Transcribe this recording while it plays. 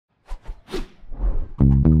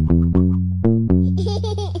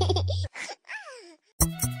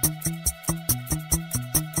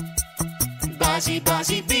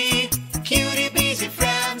Buzzy bee, cutie busy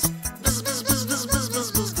friends. Buzz, buzz, buzz, buzz, buzz,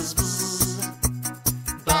 buzz, buzz, buzz, buzz.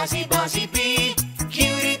 Buzzy, Buzzy bee,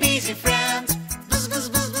 cutie busy friends. Buzz, buzz,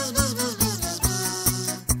 buzz, buzz, buzz, buzz, buzz, buzz,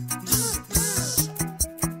 buzz, buzz.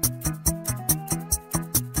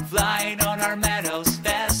 Flying on our meadows,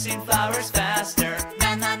 passing flowers faster.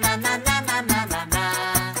 Na na na na na na na na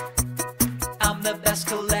na. I'm the best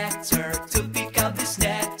collector to pick up this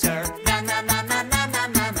nectar. Na na na na na na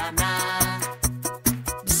na na na.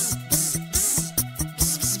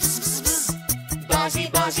 Buzzy,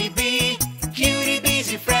 Buzzy bee, cutie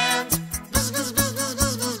busy friends. Buzz, buzz, buzz, buzz,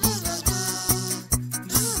 buzz, buzz, buzz, buzz,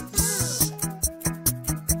 buzz.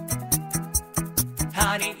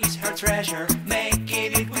 Honey is her treasure,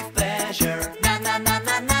 making it with pleasure. Na na na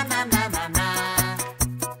na na na na na na.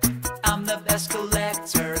 I'm the best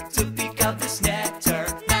collector to pick up this nectar.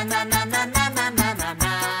 Na na na na na na na na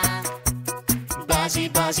na. Buzzy,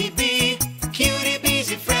 Buzzy bee, cutie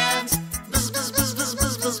busy friends. Buzz, buzz, buzz, buzz,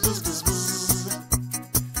 buzz, buzz, buzz, buzz, buzz.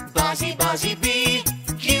 Buzzy, Buzzy bee,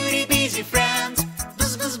 cutie busy friends.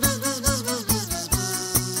 Buzz, buzz, buzz, buzz, buzz, buzz, buzz, buzz, buzz.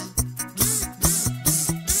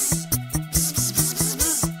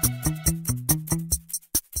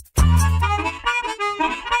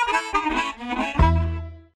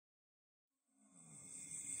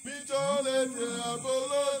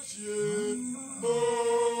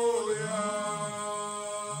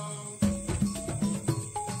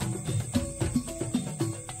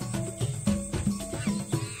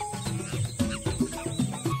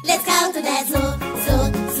 Let's go to the zoo, zoo,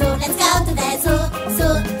 zoo. Let's go to the zoo,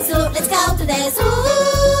 zoo, zoo. Let's go to the zoo,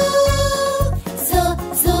 zoo,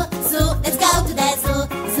 zoo, zoo. Let's go to the zoo,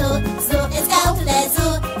 zoo, zoo. Let's go to the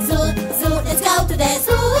zoo, zoo, zoo. Let's go to the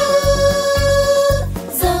zoo,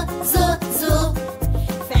 zoo, zoo, zoo.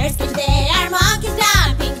 First kids they are monkeys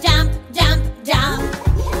jumping, jump, jump, jump.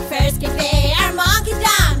 First kids they are monkeys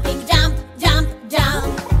jumping, jump, jump, jump.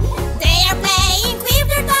 They are playing with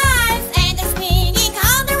their toys and they're swinging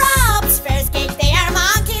on the ropes. First cage they are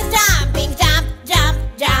monkeys jumping, jump, jump,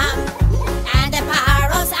 jump. And the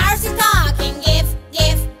parrots are still talking, give,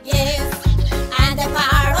 give, give. And the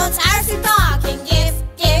parrots are still talking, give,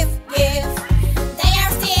 give, give. They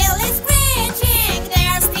are still screeching, they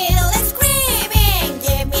are still screaming.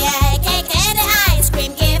 Give me a cake and an ice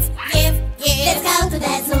cream, give, give, give. Let's go to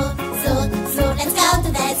the zoo, zoo, zoo. Let's go to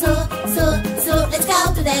the zoo, zoo, zoo. Let's go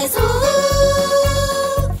to the zoo,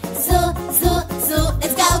 zoo, zoo, zoo.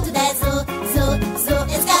 Let's go to the zoo, zoo, zoo.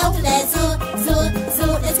 Let's go to the zoo, zoo,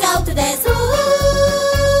 zoo. Let's go to the zoo,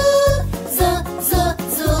 zoo, zoo,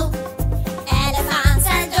 zoo. Elephants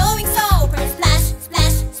are doing super splash,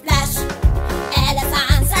 splash, splash.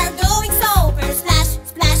 Elephants are doing super splash,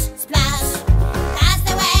 splash, splash. That's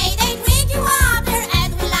the way they drink your water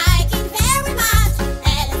and we like it very much.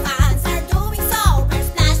 Elephants are doing super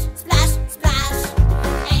splash, splash, splash.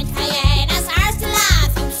 And hyenas are still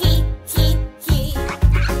laughing, he, he, he.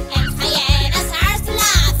 And hyenas are still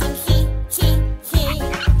laughing, he, he, he.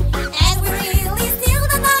 And we really still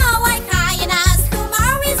don't know why hyenas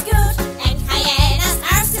humor is good. And hyenas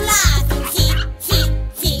are still laughing, he, he,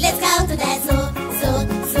 he. Let's go to the zoo, zoo,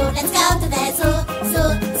 zoo. Let's go to the zoo, zoo,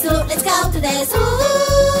 zoo. Let's go to the zoo,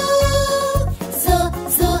 zoo,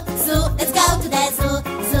 zoo, zoo. Let's go to the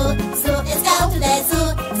zoo,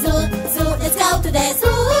 zoo, zoo. Let's go to the zoo,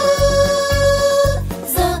 zoo,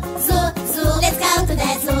 zoo. Let's go to the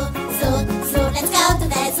zoo, zoo, zoo, zoo. Let's go to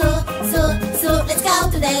the zoo, zoo, zoo. Let's go to the zoo, zoo, zoo. Let's go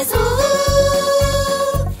to the zoo,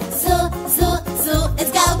 zoo, zoo, zoo.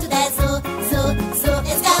 Let's go to the zoo, zoo, zoo.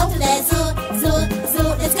 Let's go to the zoo, zoo, zoo.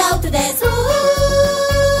 Let's go to the zoo,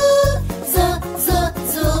 zoo, zoo,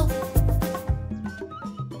 zoo.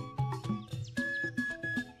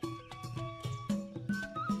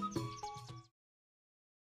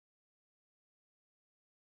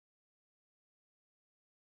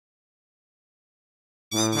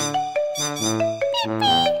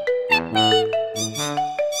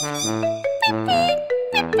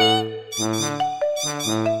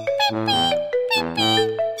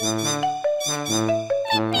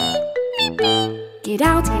 Get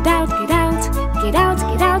out, get out, get out, get out,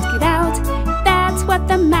 get out, get out. That's what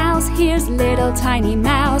the mouse hears, little tiny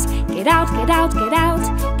mouse. Get out, get out, get out,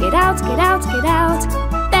 get out, get out, get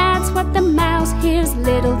out. That's what the mouse hears,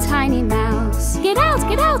 little tiny mouse. Get out,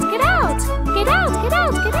 get out, get out, get out, get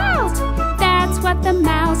out, get out. That's what the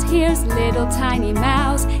mouse hears, little tiny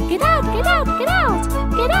mouse. Get out, get out, get out,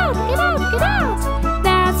 get out, get out, get out.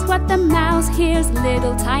 That's what the mouse hears,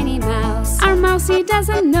 little tiny mouse. Our mousie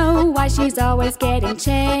doesn't know why she's always getting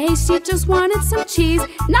chased. She just wanted some cheese,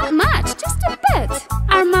 not much, just just a bit.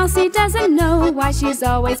 Our Mousie doesn't know why she's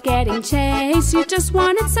always getting chased. She just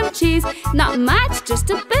wanted some cheese, not much, just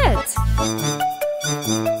a bit.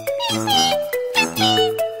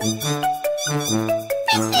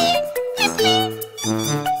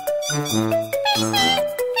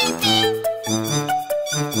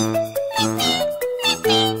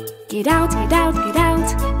 Get out, get out, get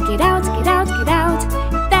out, get out, get out, get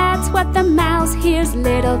out. That's what the mouse hears,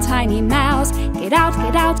 little tiny mouse. Get out,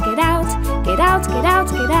 get out, get out, get out, get out,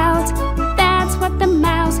 get out. That's what the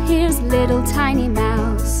mouse hears, little tiny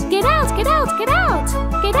mouse. Get out, get out, get out,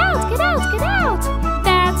 get out, get out, get out.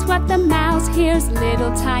 That's what the mouse hears,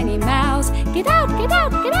 little tiny mouse. Get out, get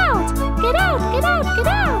out, get out, get out, get out, get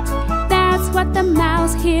out. That's what the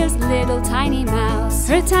mouse hears, little tiny mouse.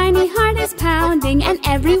 Her tiny heart is pounding and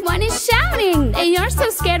everyone is shouting. They are so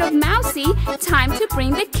scared of Mousie, time to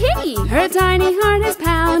bring the kitty. Her tiny heart is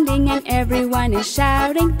pounding and everyone is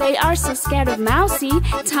shouting. They are so scared of Mousie,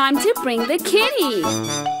 time to bring the kitty.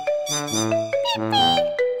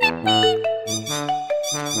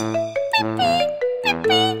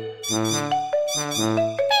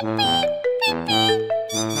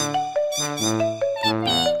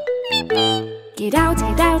 Get out,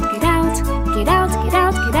 get out, get out, get out, get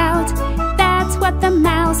out, get out. That's what the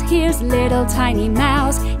mouse hears, little tiny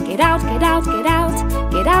mouse. Get out, get out, get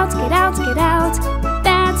out, get out, get out, get out.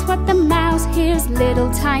 That's what the mouse hears,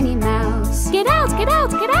 little tiny mouse. Get out, get out,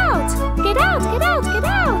 get out, get out, get out, get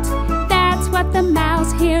out. That's what the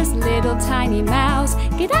mouse hears, little tiny mouse.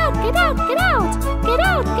 Get out, get out, get out, get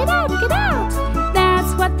out, get out, get out.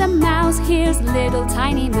 That's what the mouse hears, little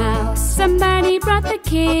tiny mouse. Somebody brought the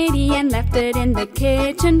kitty and left it in the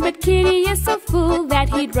kitchen, but Kitty is so full that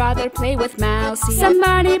he'd rather play with Mousie.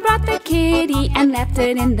 Somebody brought the kitty and left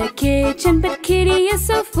it in the kitchen, but Kitty is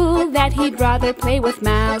so full that he'd rather play with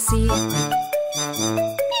Mousie.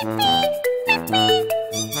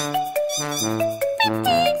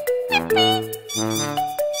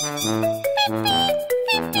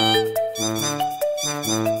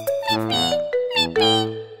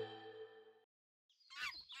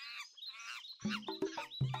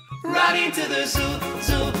 Right into the zoo,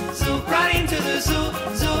 zoo, zoo, right into the zoo,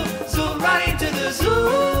 zoo, zoo, right into the zoo.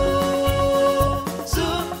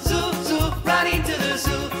 Zoo, zoo, zoo, right into the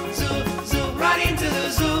zoo, zoo, zoo, right into the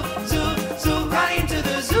zoo, zoo, zoo, right into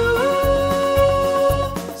the zoo.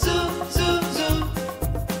 Zoo, zoo, zoo.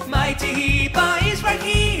 Mighty Hippo is right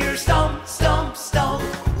here, stomp, stomp, stomp.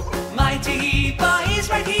 Mighty Hippo is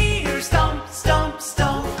right here, stomp, stomp,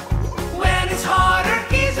 stomp. When it's hotter,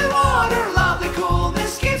 he's the water, lovely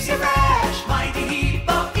coolness keeps you fresh. Mighty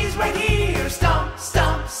Hippo is right here, stomp,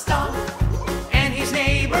 stomp, stomp. And his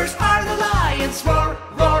neighbors are the lions, roar,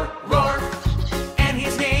 roar, roar. And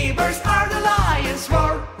his neighbors are the lions,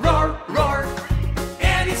 roar, roar, roar.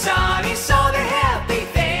 And it's sunny, so they're happy,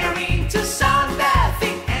 they're into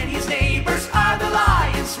sunbathing. And his neighbors are the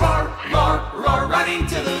lions, roar, roar, roar. Right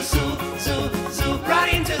into the zoo, zoo, zoo,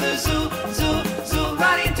 right into the zoo, zoo, zoo,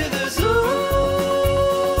 right into the zoo.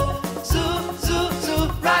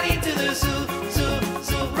 Right into the zoo, zoo,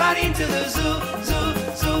 zoo, right into the zoo, zoo,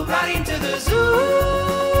 zoo, right into the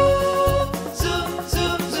zoo. Zoo,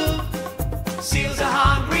 zoo, zoo. Seals are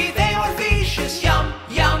hungry, they want fishes, yum,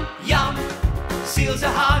 yum, yum. Seals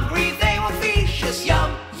are hungry, they want fishes,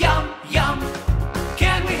 yum, yum, yum.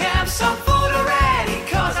 Can we have some food already?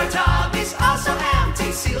 Cause our tummies are so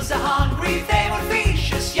empty. Seals are hungry, they want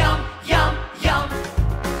fishes, yum, yum, yum.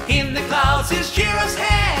 In the clouds is Giro's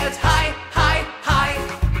head, high, high, high.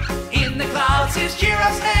 In the clouds is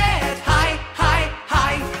Giro's head, high, high,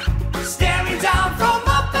 high. Staring down from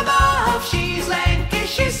up above, she's lanky,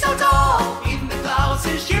 she's so tall. In the clouds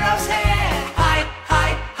is Giro's head, high,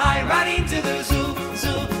 high, high. Right into the zoo,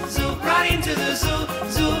 zoo, zoo, right into the zoo,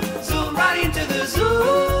 zoo, zoo, right into the zoo.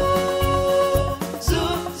 Zoo,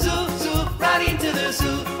 zoo, zoo, right into the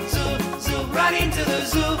zoo, zoo, zoo, right into the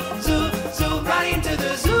zoo, zoo, zoo, right into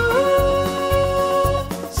the zoo.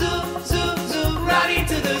 Right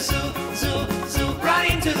into the zoo, zoo, zoo, right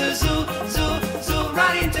into the zoo, zoo, zoo,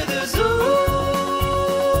 right into the zoo.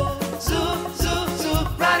 Zoo, zoo, zoo,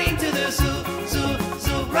 right into the zoo, zoo,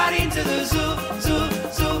 zoo, right into the zoo, zoo,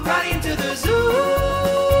 zoo, right into the zoo.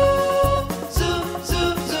 Zoo,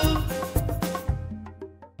 zoo, zoo.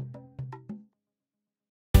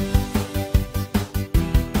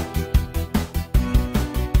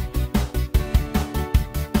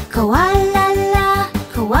 Koala la,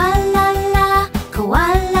 koala la,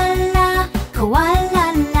 koala la, koala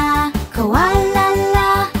la, koala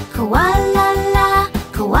la, koala la,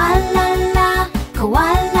 koala la,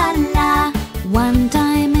 koala la. One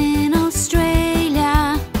time in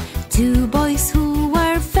Australia, two boys who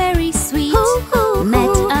were very sweet.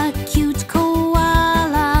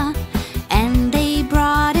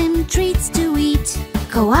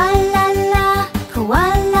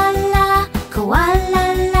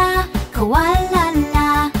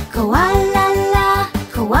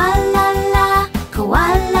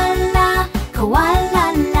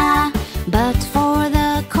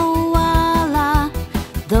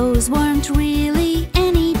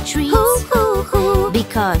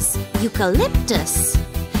 because eucalyptus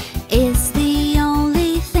is the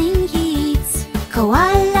only thing he eats.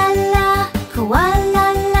 Koala la, koala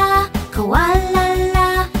la, koala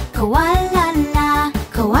la, koala la,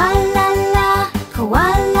 koala la,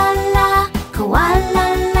 koala la, koala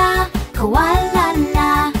la, koala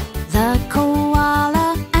la. The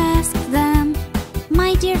koala asked them,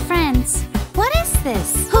 "My dear friends, what is this?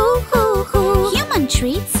 Human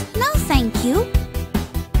treats? No, thank you.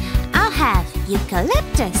 I'll have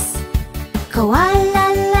eucalyptus." Koala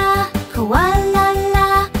la, koala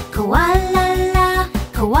la, koala la,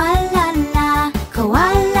 koala la,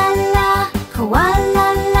 koala la, koala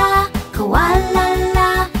la, koala la,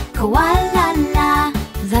 koala la.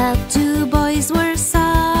 The two boys were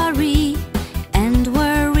sorry and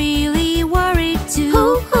were really worried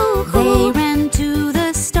too. They ran to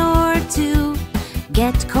the store to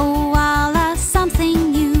get koala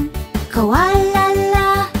something new. Koala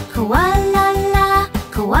la, koala la,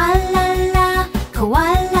 koala la,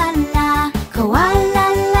 koala la, koala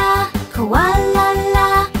la, koala la,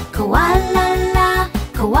 koala la,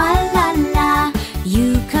 koala la.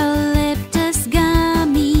 Eucalyptus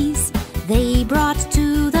gummies they brought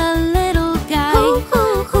to the little guy.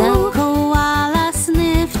 The koala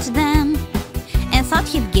sniffed them and thought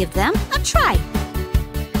he'd give them a try.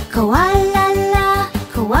 Koala la,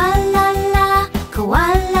 koala la,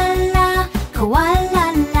 koala la, koala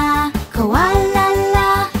la, koala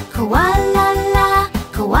la, koala la,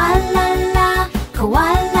 koala la,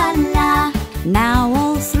 koala la. Now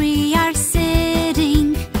all three are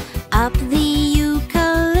sitting up the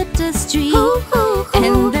eucalyptus tree,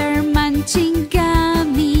 and they're munching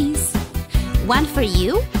gummies. One for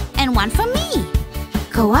you and one for me.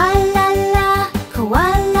 Koala la,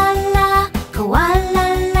 koala la, koala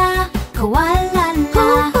la, koala la,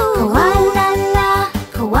 koala la,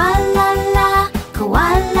 koala la,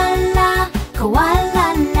 koala la, koala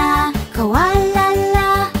la, koala la,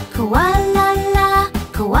 koala la,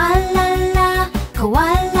 koala la,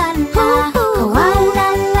 koala